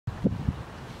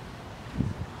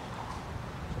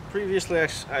Previously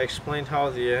I explained how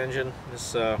the engine,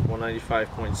 this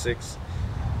 195.6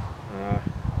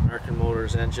 American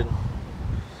Motors engine,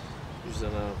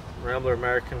 using a Rambler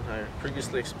American. I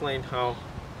previously explained how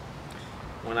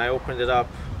when I opened it up,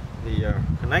 the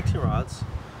connecting rods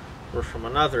were from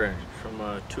another engine, from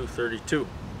a 232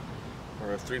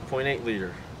 or a 3.8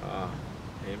 liter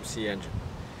AMC engine.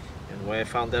 And the way I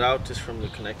found that out is from the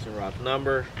connecting rod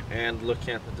number and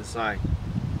looking at the design.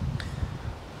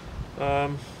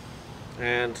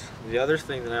 And the other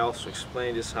thing that I also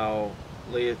explained is how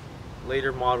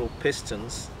later model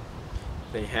pistons,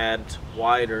 they had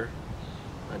wider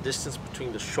distance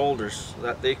between the shoulders so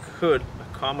that they could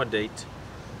accommodate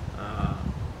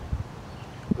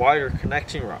wider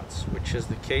connecting rods, which is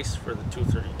the case for the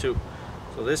 232.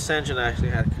 So this engine actually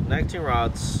had connecting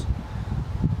rods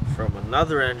from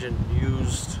another engine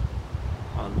used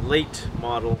on late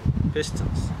model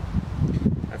pistons.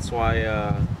 That's why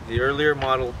the earlier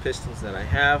model pistons that I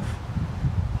have,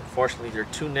 unfortunately they're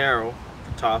too narrow at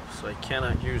the top, so I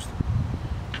cannot use them.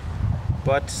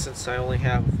 But since I only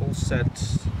have a full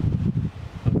set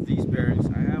of these bearings,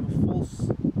 I have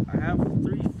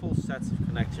 3 full sets of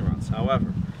connecting rods.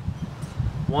 However,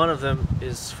 one of them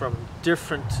is from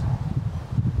it's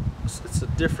a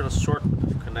different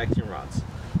assortment of connecting rods.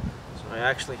 So I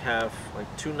actually have like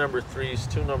 2 number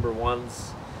 3s, 2 number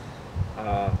 1s,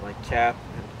 like cap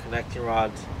and connecting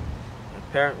rods.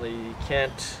 Apparently you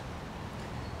can't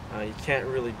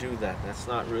really do that. That's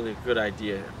not really a good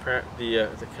idea.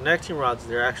 The connecting rods,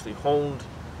 they're actually honed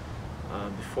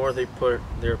before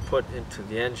they're put into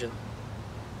the engine.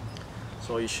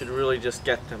 So you should really just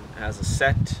get them as a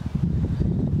set,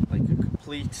 like a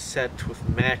complete set with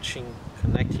matching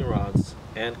connecting rods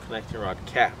and connecting rod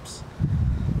caps.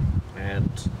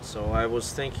 And so I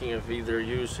was thinking of either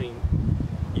using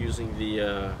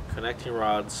the connecting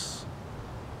rods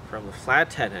from the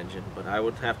flathead engine, but I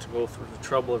would have to go through the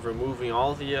trouble of removing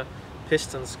all the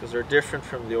pistons because they're different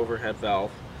from the overhead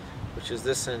valve, which is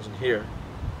this engine here.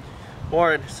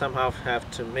 Or I'd somehow have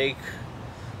to make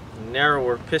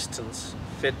narrower pistons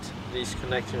fit these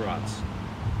connecting rods.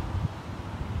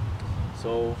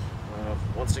 So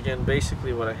once again,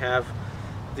 basically what I have,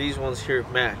 these ones here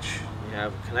match. You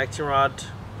have a connecting rod,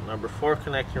 a number 4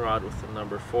 connecting rod with a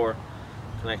number 4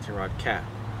 connecting rod cap,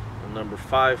 a number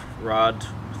 5 rod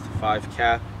with a 5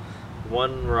 cap,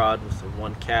 1 rod with a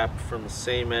 1 cap from the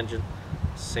same engine,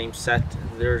 same set.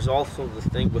 And there's also the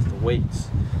thing with the weights.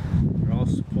 They're all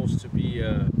supposed to be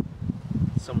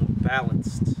somewhat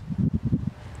balanced.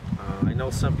 I know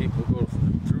some people go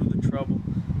through the trouble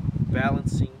of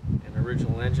balancing an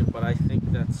original engine, but I think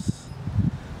it's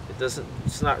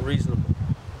not reasonable.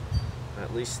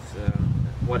 At least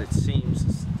what it seems,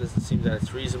 it doesn't seem that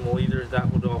it's reasonable either.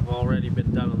 That would have already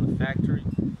been done on the factory,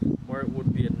 or it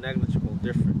would be a negligible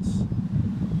difference.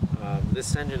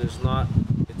 This engine is not,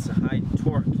 it's a high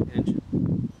torque engine.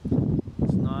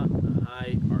 It's not a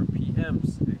high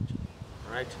RPMs engine,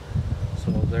 right?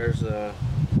 So there's a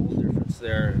whole difference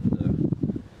there.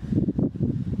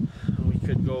 We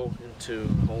could go into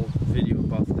a whole video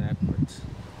about that, but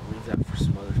I'll leave that for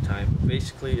some other time. But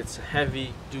basically, it's a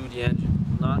heavy duty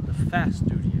engine, not a fast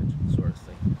duty engine sort of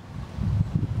thing.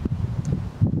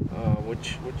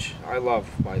 Which I love,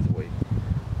 by the way.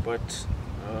 But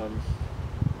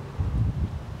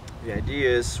the idea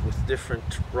is with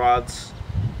different rods,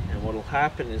 and what will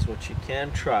happen is, what you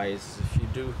can try is, if you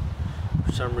do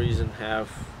for some reason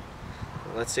have,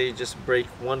 let's say you just break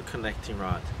one connecting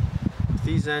rod. With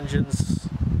these engines,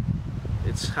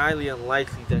 it's highly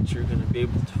unlikely that you're going to be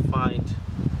able to find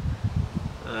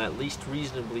at least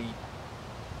reasonably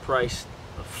priced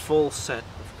a full set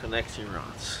of connecting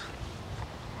rods.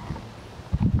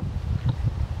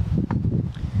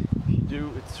 If you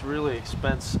do, it's really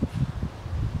expensive,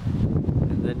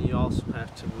 and then you also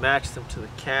have to match them to the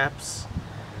caps,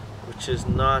 which is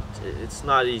not, it's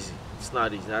not easy. It's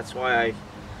not easy. That's why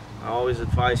I always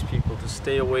advise people to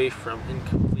stay away from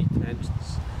incomplete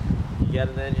engines. You get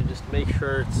an engine, just make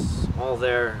sure it's all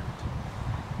there,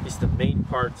 at least the main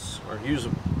parts are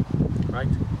usable, right?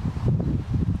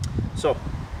 So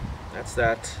that's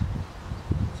that.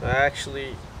 So I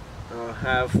actually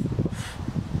have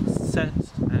a set.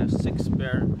 I have 6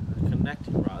 spare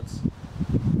connecting rods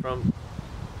from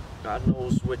God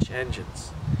knows which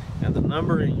engines, and the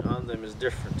numbering on them is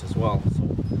different as well.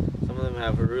 So some of them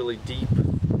have a really deep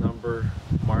number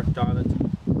marked on it.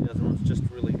 The other one's just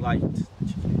really light that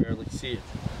you can barely see it.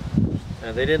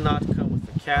 And they did not come with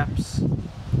the caps.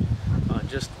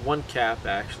 Just 1 cap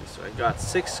actually. So I got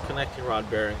 6 connecting rod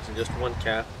bearings and just 1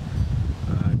 cap.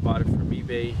 I bought it from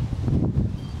eBay.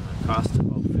 It cost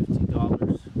about $50 for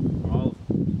all of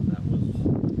them. That was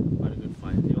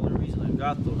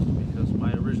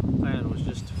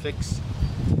fix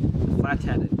the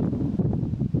flathead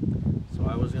engine. So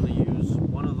I was going to use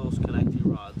one of those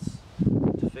connecting rods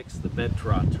to fix the bent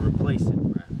rod, to replace it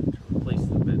rather, to replace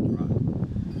the bent rod.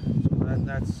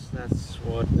 So that's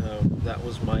what that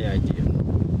was my idea.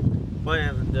 But I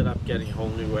ended up getting a whole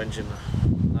new engine,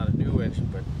 not a new engine,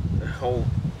 but a whole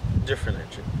different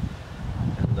engine.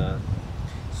 And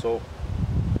so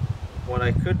what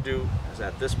I could do is,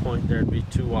 at this point, there'd be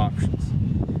two options.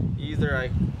 Either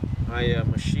I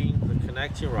machine the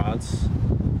connecting rods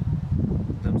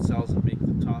themselves and make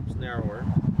the tops narrower,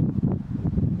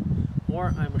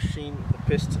 or I machine the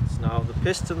pistons. Now the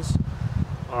pistons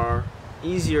are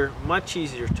much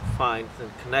easier to find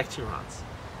than connecting rods.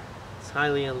 It's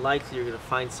highly unlikely you're going to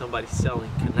find somebody selling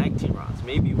connecting rods.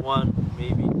 Maybe one,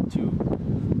 maybe two,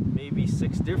 maybe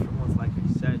 6 different ones, like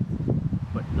I said,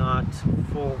 but not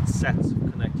full sets of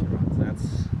connecting rods.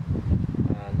 That's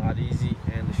not easy,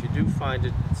 and if you do find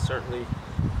it, it's certainly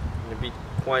going to be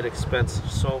quite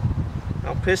expensive. So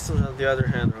now pistons, on the other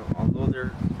hand, although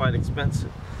they're quite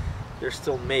expensive, they're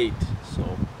still made.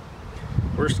 So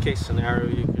worst case scenario,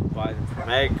 you could buy them from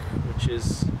Egg, which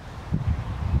is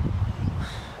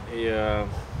a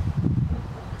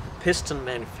piston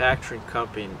manufacturing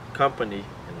company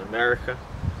in America,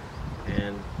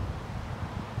 and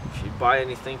if you buy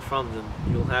anything from them,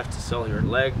 you'll have to sell your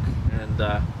leg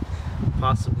and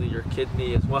possibly your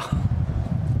kidney as well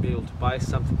to be able to buy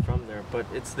something from there. But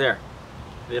it's there.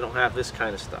 They don't have this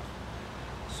kind of stuff.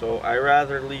 So I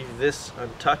rather leave this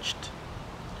untouched.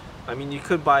 I mean, you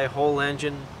could buy a whole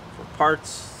engine for parts.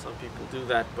 Some people do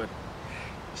that, but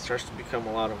it starts to become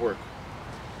a lot of work.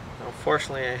 Now,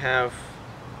 fortunately, I have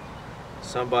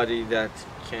somebody that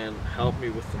can help me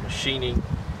with the machining.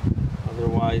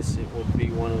 Otherwise, it would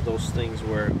be one of those things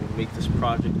where it would make this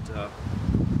project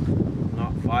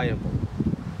not viable.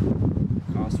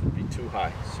 The cost would be too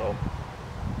high. So,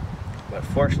 but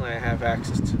fortunately, I have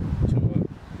access to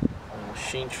a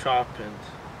machine shop, and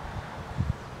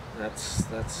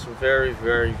that's very,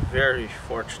 very, very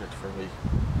fortunate for me.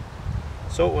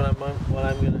 So what I'm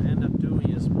going to end up doing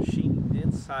is machining the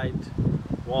inside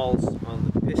walls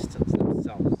on the pistons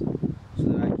themselves, so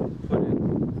that I can put in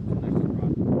the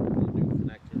new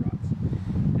connecting rods.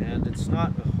 And it's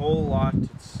not a whole lot.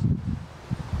 It's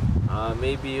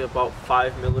maybe about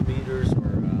 5 millimeters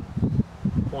or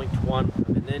 0.1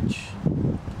 of an inch,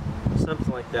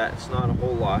 something like that. It's not a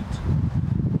whole lot,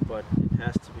 but it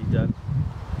has to be done.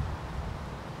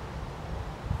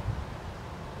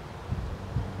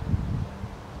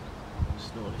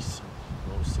 Just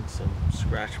noticing some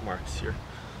scratch marks here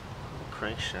on the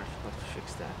crankshaft. I'll have to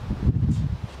fix that.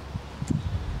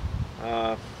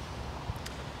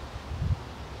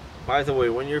 By the way,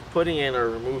 when you're putting in or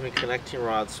removing connecting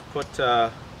rods, make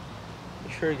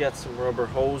sure you get some rubber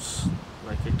hose,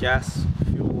 like a gas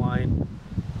fuel line.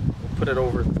 Put it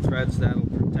over the threads. That'll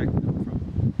protect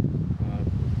them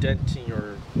from denting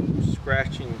or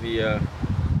scratching the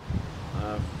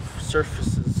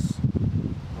surfaces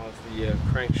of the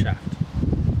crankshaft.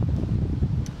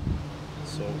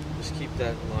 So just keep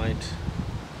that in mind.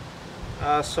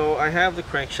 So I have the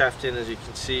crankshaft in, as you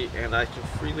can see, and I can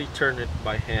freely turn it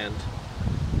by hand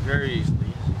very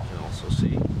easily, as you can also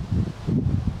see.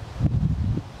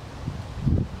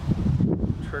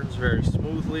 It turns very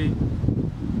smoothly, so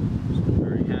I'm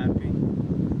very happy.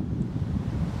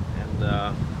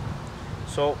 And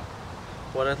so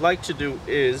what I'd like to do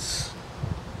is,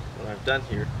 what I've done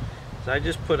here, is I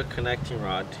just put a connecting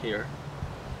rod here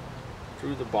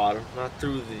through the bottom, not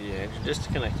through the engine, just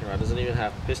a connecting rod, doesn't even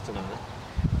have a piston on it.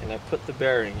 And I put the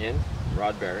bearing in,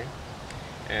 rod bearing,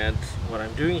 and what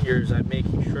I'm doing here is I'm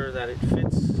making sure that it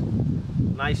fits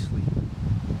nicely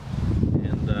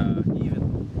and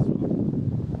even as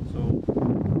well. So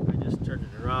I just turn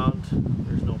it around,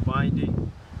 there's no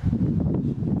binding, as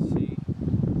you can see.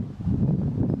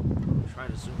 I'll try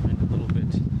to zoom in a little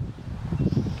bit.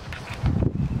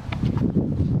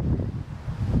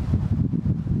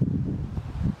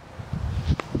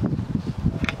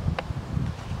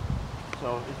 So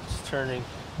it's turning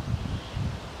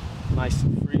nice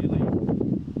and freely,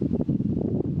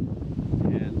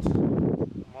 and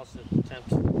I'm also attempt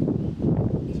to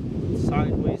move it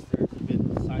sideways. There's a bit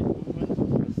of side movement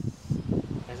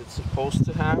as it's supposed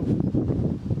to have.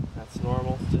 That's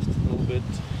normal, just a little bit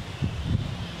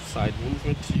side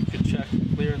movement. You could check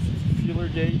the clearance with the feeler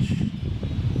gauge,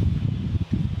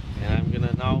 and I'm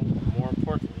gonna now, more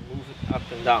importantly, move it up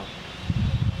and down.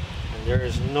 And there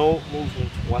is no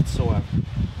movement whatsoever.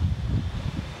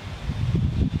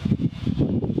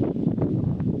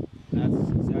 That's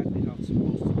exactly how it's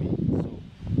supposed to be. So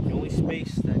the only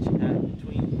space that you have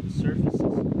between the surfaces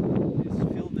is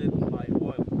filled in by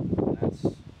oil.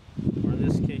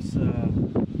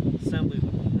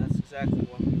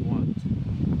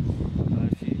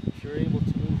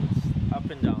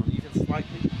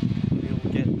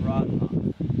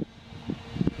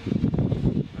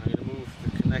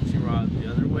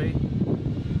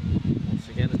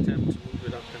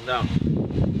 down.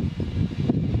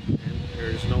 And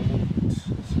there's no movement, as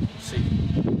you can see.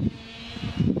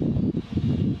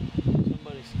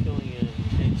 Somebody's killing a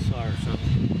chainsaw or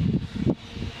something.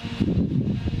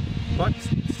 But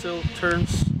it still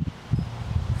turns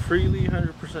freely,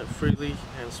 100% freely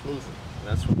and smoothly.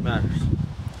 That's what matters.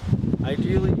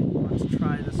 Ideally, you want to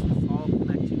try this with all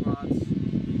connecting rods,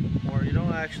 or you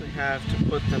don't actually have to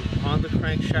put them on the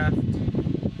crankshaft.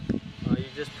 You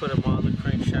just put them on the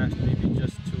crankshaft, maybe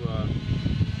just to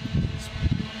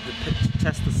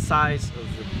test the size of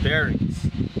the bearings.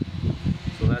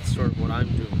 So that's sort of what I'm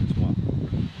doing as well.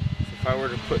 So if I were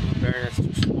to put a bearing that's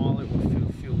too small, it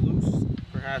would feel loose.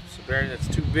 Perhaps a bearing that's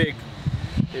too big,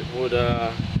 it would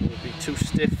be too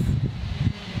stiff.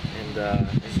 And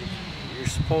you're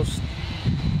supposed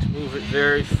to move it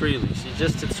very freely. See,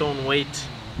 just its own weight,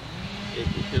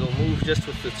 it'll move just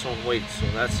with its own weight. So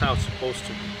that's how it's supposed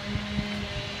to be.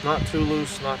 Not too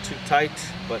loose, not too tight,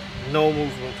 but no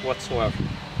movement whatsoever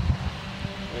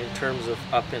in terms of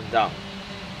up and down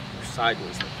or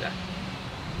sideways like that.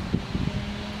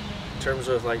 In terms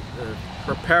of like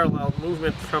for parallel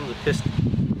movement from the piston.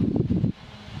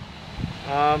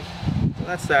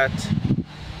 That's that.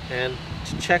 And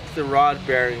to check the rod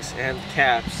bearings and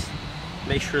caps,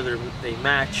 make sure they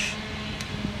match.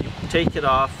 You take it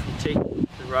off, you take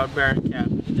the rod bearing cap,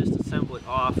 and you just assemble it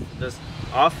off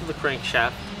of the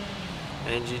crankshaft,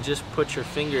 and you just put your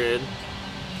finger in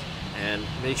and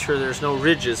make sure there's no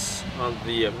ridges on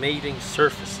the mating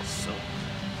surfaces. So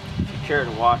if you care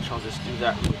to watch, I'll just do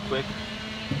that real quick.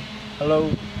 Hello,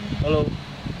 hello.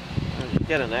 You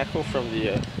get an echo from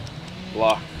the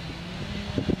block.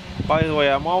 By the way,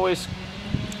 I'm always,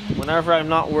 whenever I'm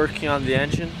not working on the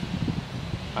engine,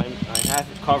 I have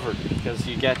it covered because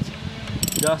you get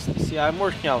dust. See, I'm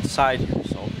working outside here,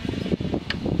 so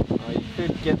you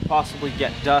could possibly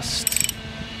get dust,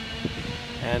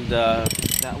 and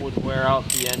that would wear out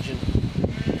the engine.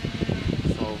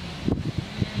 So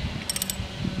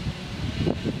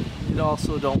you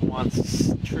also don't want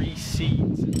tree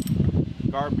seeds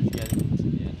and garbage getting into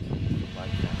the engine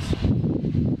like that.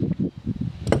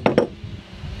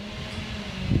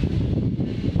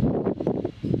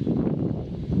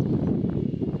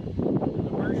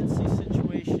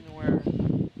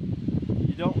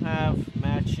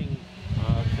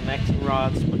 Connecting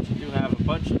rods, but you do have a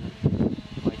bunch of them,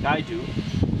 like I do.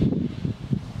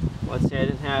 Let's say I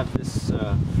didn't have this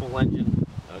full engine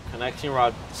connecting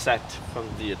rod set from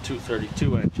the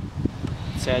 232 engine.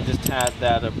 Let's say I just had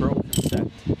that broken set.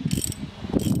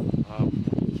 What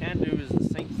you can do is the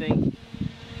same thing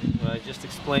that I just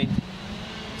explained.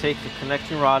 Take the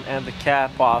connecting rod and the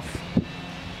cap off,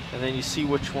 and then you see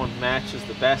which one matches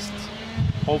the best.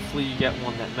 Hopefully you get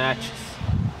one that matches.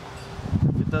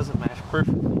 If it doesn't match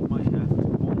perfectly, you might have to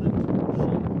hold it to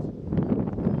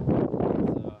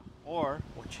the or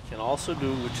what you can also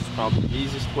do, which is probably the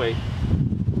easiest way,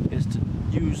 is to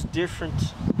use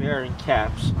different bearing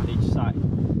caps on each side.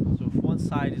 So if one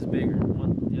side is bigger,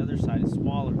 the other side is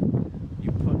smaller,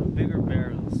 you put a bigger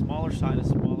bearing on the smaller side, a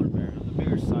smaller bearing on the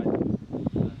bigger side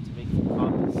to make them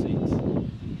compensate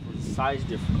for the size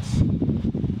difference.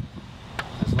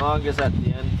 As long as at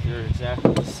the end they're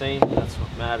exactly the same, that's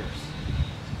what matters.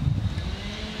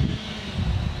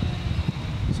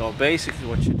 So basically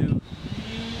what you do,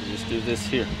 you just do this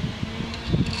here.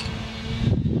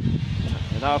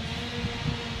 Tighten it up.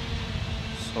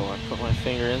 So I put my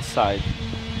finger inside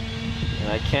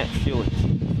and I can't feel it.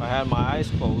 If I have my eyes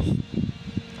closed,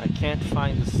 I can't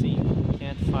find the seam. I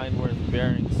can't find where the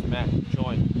bearings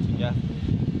join together.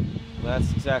 Well,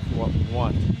 that's exactly what we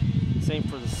want. Same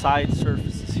for the side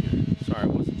surfaces here. Sorry, I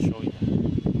wasn't showing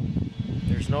that.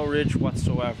 There's no ridge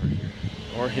whatsoever here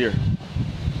or here.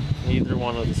 Either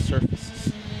one of the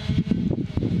surfaces.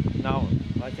 Now,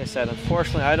 like I said,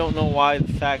 unfortunately, I don't know why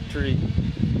the factory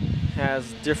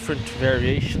has different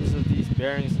variations of these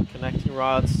bearings and connecting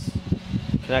rods,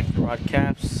 connecting rod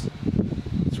caps.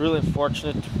 It's really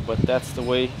unfortunate, but that's the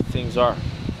way things are.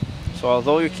 So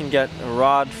although you can get a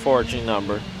rod forging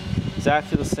number,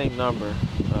 exactly the same number,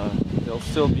 they'll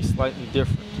still be slightly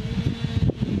different,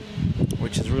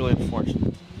 which is really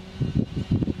unfortunate.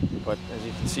 But as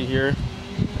you can see here,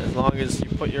 as long as you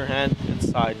put your hand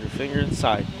inside, your finger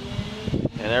inside,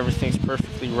 and everything's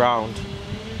perfectly round,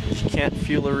 you can't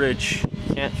feel a ridge,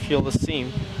 you can't feel the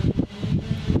seam,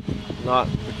 not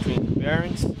between the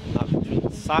bearings, not between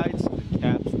the sides of the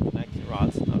caps and connecting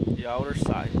rods, not the outer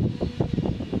side,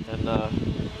 then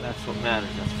that's what matters,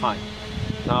 that's fine.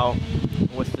 Now,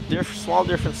 with the small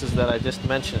differences that I just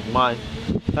mentioned in mine,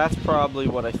 that's probably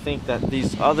what I think that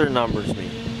these other numbers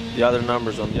mean, the other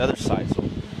numbers on the other side. So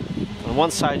on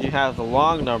one side you have the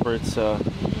long number, it's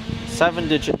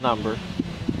 7-digit number,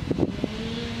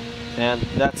 and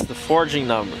that's the forging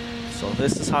number. So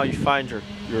this is how you find your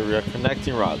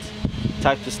connecting rods.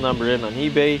 Type this number in on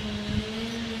eBay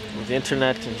or the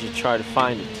internet and you try to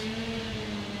find it.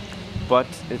 But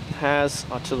it has,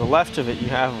 to the left of it, you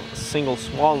have a single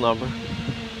small number.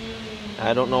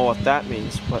 I don't know what that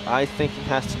means, but I think it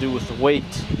has to do with the weight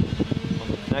of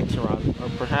the connecting rod, or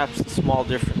perhaps the small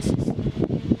differences.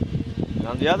 And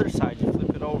on the other side, you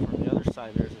flip it over. On the other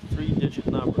side, there's a 3-digit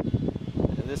number.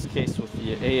 In this case, with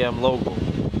the AM logo.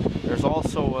 There's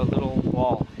also a little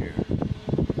ball here.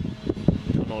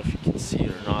 I don't know if you can see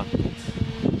it or not.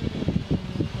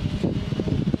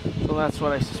 So that's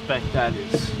what I suspect that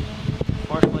is.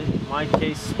 Unfortunately, in my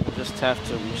case, we'll just have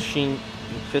to machine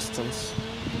the pistons.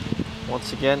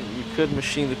 Once again, you could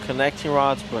machine the connecting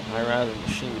rods, but I rather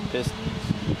machine the pistons.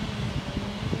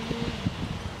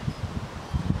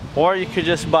 Or you could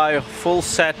just buy a full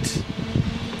set,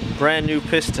 brand new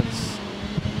pistons.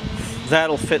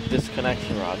 That'll fit this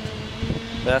connecting rod.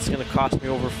 That's going to cost me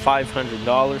over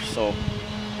 $500, so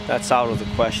that's out of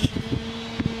the question.